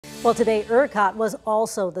Well, today, ERCOT was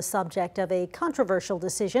also the subject of a controversial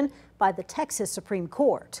decision by the Texas Supreme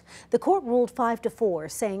Court. The court ruled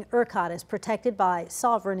 5-4, saying ERCOT is protected by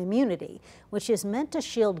sovereign immunity, which is meant to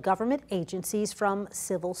shield government agencies from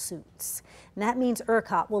civil suits. And that means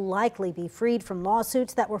ERCOT will likely be freed from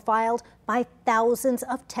lawsuits that were filed by thousands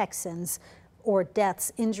of Texans or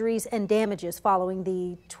deaths, injuries, and damages following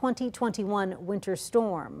the 2021 winter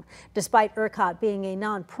storm. Despite ERCOT being a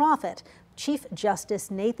nonprofit, Chief Justice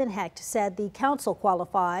Nathan Hecht said the council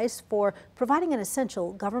qualifies for providing an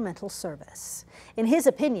essential governmental service. In his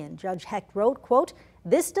opinion, Judge Hecht wrote, quote,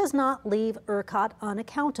 "This does not leave ERCOT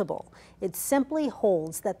unaccountable. It simply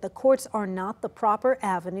holds that the courts are not the proper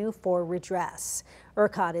avenue for redress.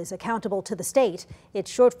 ERCOT is accountable to the state. Its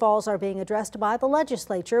shortfalls are being addressed by the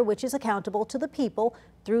legislature, which is accountable to the people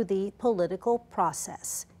through the political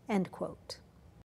process." End quote.